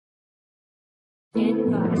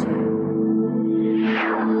Inverter.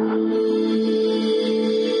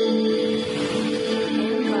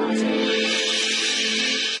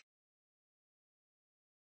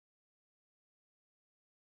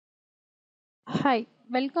 Hi,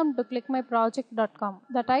 welcome to clickmyproject.com.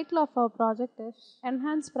 The title of our project is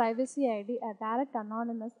Enhanced Privacy ID, a direct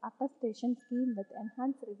anonymous attestation scheme with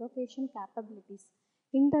enhanced revocation capabilities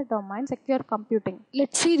in the domain secure computing.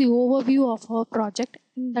 Let's see the overview of our project.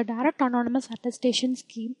 In the direct anonymous attestation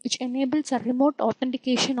scheme, which enables a remote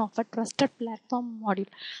authentication of a trusted platform module.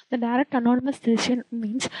 The direct anonymous attestation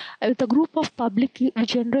means with a group of public key we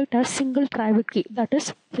generate a single private key. That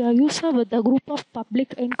is, the user with a group of public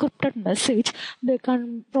encrypted message, they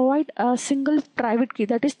can provide a single private key.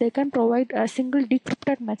 That is, they can provide a single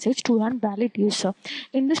decrypted message to an valid user.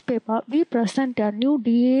 In this paper, we present a new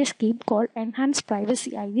DAA scheme called Enhanced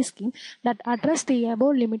Privacy ID scheme that address the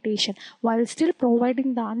above limitation while still providing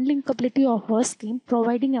the unlinkability of our scheme,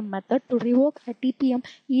 providing a method to revoke a TPM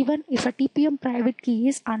even if a TPM private key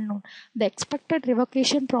is unknown. The expected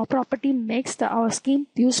revocation property makes our scheme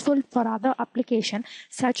useful for other applications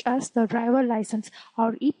such as the driver license.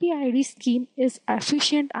 Our EPID scheme is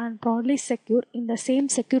efficient and broadly secure in the same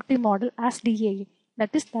security model as DAA.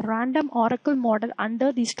 That is the random oracle model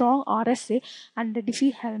under the strong RSA and the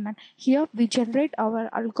Diffie-Hellman. Here we generate our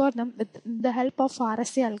algorithm with the help of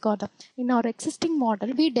RSA algorithm. In our existing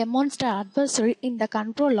model, we demonstrate adversary in the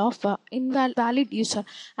control of invalid user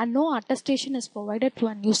and no attestation is provided to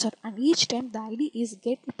an user, and each time the ID is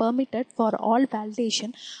get permitted for all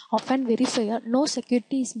validation of an verifier, no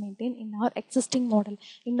security is maintained in our existing model.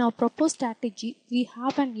 In our proposed strategy, we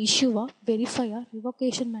have an issuer, verifier,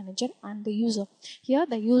 revocation manager and the user. Here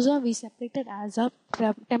the user we separated as a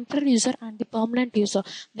temporary user and the permanent user.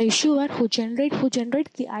 The issuer who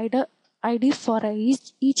generate the ID for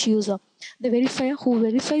each user. The verifier who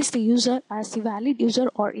verifies the user as a valid user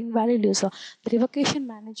or invalid user. The revocation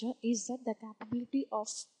manager is the capability of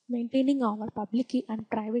maintaining our public key and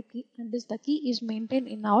private key, and the key is maintained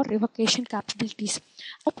in our revocation capabilities.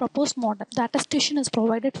 Our proposed model, the attestation is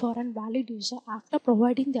provided for an valid user. After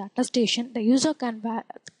providing the attestation, the user can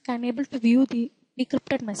able to view the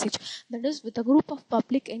decrypted message. That is, with a group of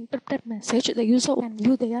public encrypted message, the user can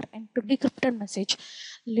view their decrypted message.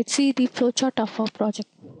 Let's see the flowchart of our project.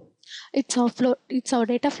 It's our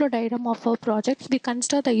data flow diagram of our project. We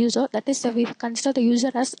consider the user, that is, we consider the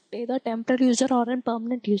user as either temporary user or a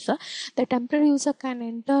permanent user. The temporary user can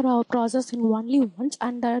enter our process in only once,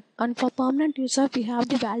 and for permanent user we have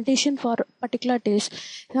the validation for particular days.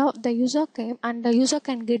 Now the user came and the user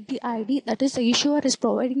can get the ID, that is, the issuer is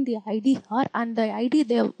providing the ID here, and the ID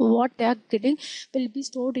what they are getting will be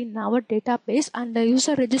stored in our database, and the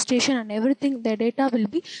user registration and everything, the data will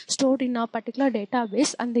be stored in our particular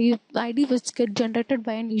database, and the ID which get generated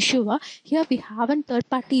by an issuer. Here we have a third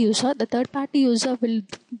party user. The third party user will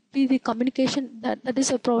be the communication that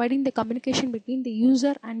is providing the communication between the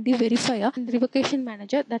user and the verifier and the revocation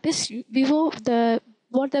manager. That is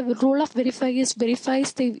what the role of verifier is,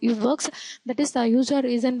 verifies the works, that is, the user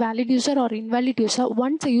is a valid user or invalid user.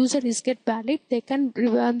 Once the user is get valid, they can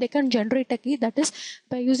generate a key. That is,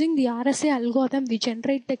 by using the RSA algorithm, we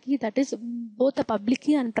generate the key, that is, both the public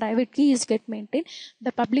key and private key is get maintained.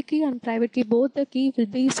 The public key and private key, both the key will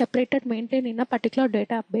be separated, maintained in a particular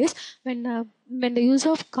database. When the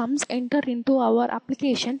user comes enter into our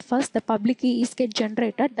application, first the public key is get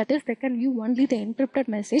generated, that is, they can view only the encrypted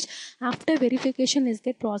message. After verification is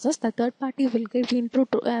get processed, the third party will give intro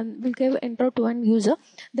to an user.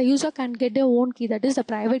 The user can get their own key, that is the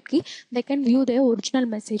private key. They can view their original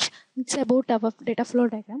message. It's about our data flow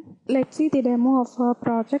diagram. Let's see the demo of our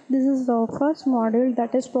project. This is the first module,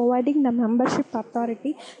 that is providing the membership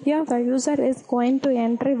authority. Here the user is going to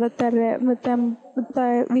enter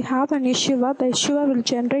we have an issuer. The issuer will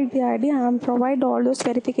generate the ID and provide all those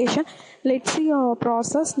verification. Let's see our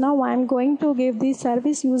process. Now I am going to give the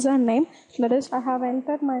service user name. That is, I have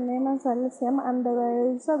entered my name as LSM, and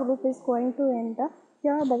the user group is going to enter.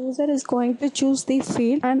 Here the user is going to choose the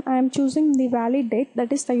field, and I am choosing the valid date.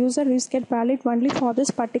 That is, the user is get valid only for this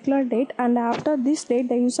particular date, and after this date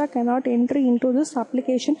the user cannot enter into this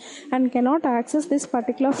application and cannot access this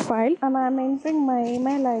particular file. And I am entering my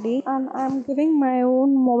email ID, and I am giving my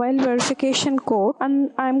own mobile verification code, and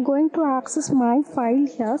I am going to access my file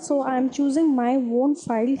here. So I am choosing my own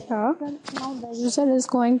file here. Now the user is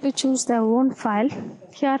going to choose their own file.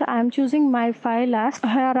 Here I am choosing my file as,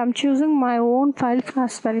 here I am choosing my own file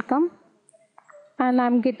as welcome. and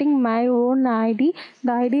I'm getting my own ID.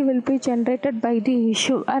 The ID will be generated by the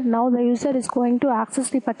issue, and now the user is going to access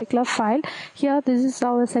the particular file. Here this is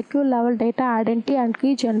our secure level data identity and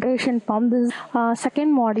key generation form. This is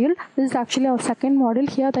second module. This is actually our second module.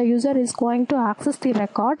 Here the user is going to access the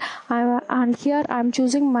record, and here I'm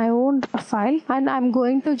choosing my own file and I'm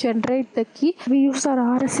going to generate the key. We use our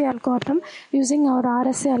RSA algorithm. Using our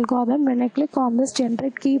RSA algorithm, when I click on this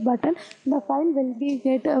generate key button, the file will be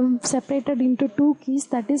separated into two keys,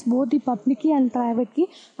 that is both the public key and private key,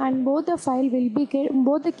 and both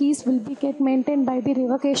the keys will be maintained by the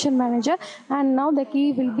revocation manager, and now the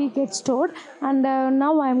key will be stored. And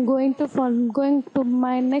now I'm going to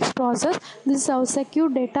my next process. This is our secure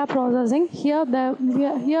data processing. Here the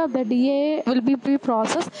DA will be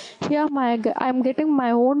processed. Here I'm getting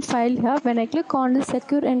my own file. Here when I click on the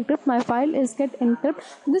secure encrypt, my file is get encrypted.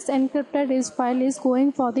 This encrypted file is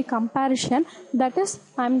going for the comparison, that is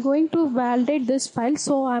I'm going to validate this file.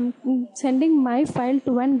 So I'm sending my file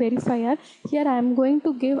to an verifier. Here I'm going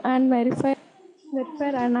to give an verifier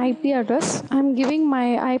an IP address. I'm giving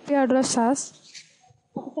my IP address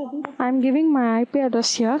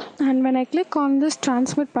here, and when I click on this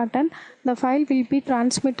transmit button, the file will be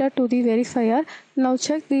transmitted to the verifier. Now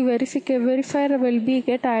check the verifier will be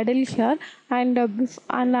get idle here, and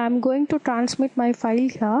I'm going to transmit my file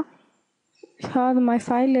here. Here my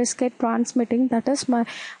file is get transmitting, that is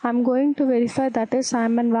I'm going to verify that is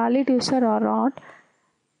I'm a valid user or not.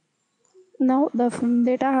 Now the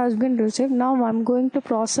data has been received. Now I'm going to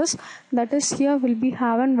process, that is here will be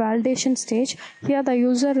have a validation stage. Here the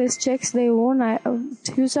user checks their own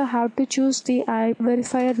user have to choose the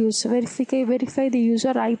verifier user, verify the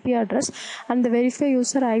user IP address, and the verify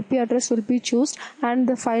user IP address will be chosen, and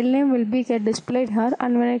the file name will be get displayed here.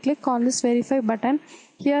 And when I click on this verify button,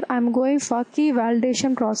 here I'm going for key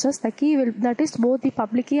validation process. The key will, that is both the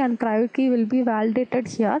public key and private key, will be validated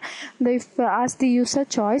here. As the user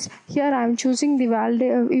choice, here I'm choosing the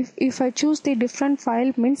if I choose the different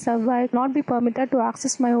file, means I will not be permitted to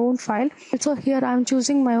access my own file. So here I'm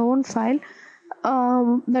choosing my own file.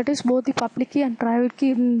 That is both the public key and private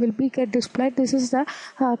key will be get displayed. This is the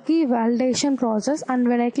key validation process. And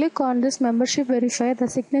when I click on this membership verifier, the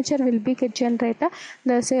signature will be get generated.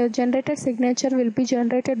 The generated signature will be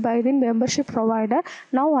generated by the membership provider.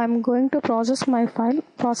 Now I'm going to process my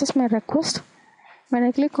request. When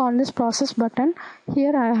I click on this process button,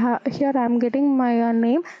 here I am getting my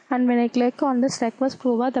name, and when I click on this request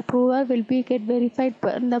prover, the prover will be get verified.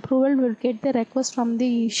 The prover will get the request from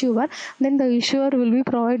the issuer. Then the issuer will be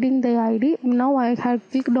providing the ID. Now I have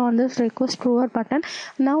clicked on this request prover button.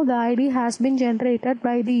 Now the ID has been generated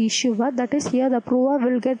by the issuer. That is here the prover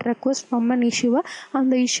will get request from an issuer, and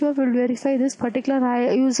the issuer will verify this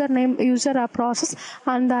particular user process,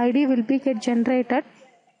 and the ID will be get generated.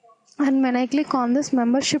 And when I click on this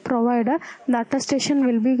membership provider, the attestation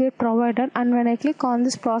will be get provided. And when I click on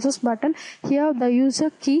this process button, here the user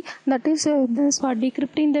key, that is this for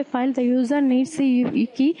decrypting the file, the user needs the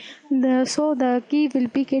key. So the key will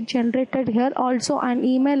be get generated here. Also an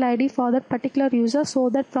email ID for that particular user, so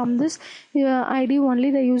that from this ID only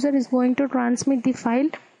the user is going to transmit the file.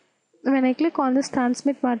 When I click on this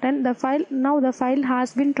transmit button, the file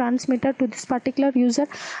has been transmitted to this particular user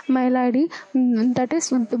mail ID. That is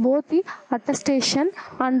both the attestation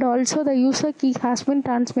and also the user key has been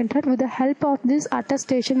transmitted. With the help of this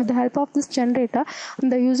attestation, with the help of this generator,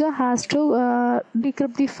 the user has to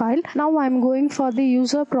decrypt the file. Now I am going for the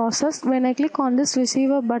user process. When I click on this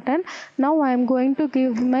receiver button, now I am going to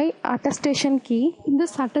give my attestation key.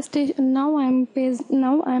 This attestation, now I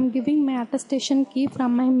am giving my attestation key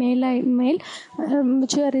from my mail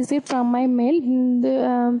which I received from my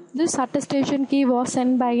mail. This attestation key was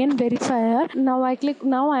sent by a verifier. Now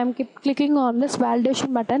I am clicking on this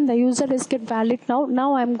validation button. The user is get valid now.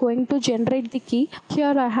 Now I am going to generate the key.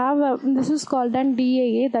 Here I have this is called an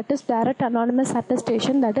DAA, that is direct anonymous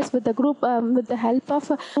attestation. That is with the group with the help of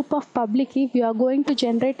a group of public key, we are going to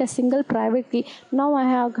generate a single private key. Now I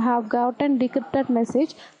have gotten decrypted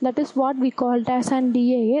message. That is what we called as an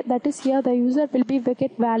DAA. That is here the user will be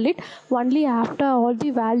get valid only after all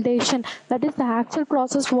the validation. That is the actual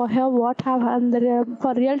process for here what have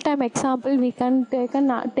for real-time example, we can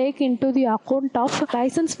take into the account of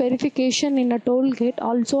license verification in a toll gate,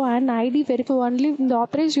 also an ID verify. Only the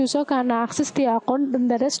authorized user can access the account,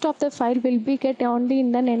 and the rest of the file will be get only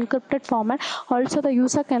in an encrypted format. Also the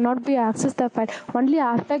user cannot be access the file. Only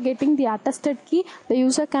after getting the attested key, the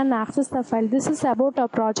user can access the file. This is about our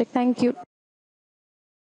project. Thank you.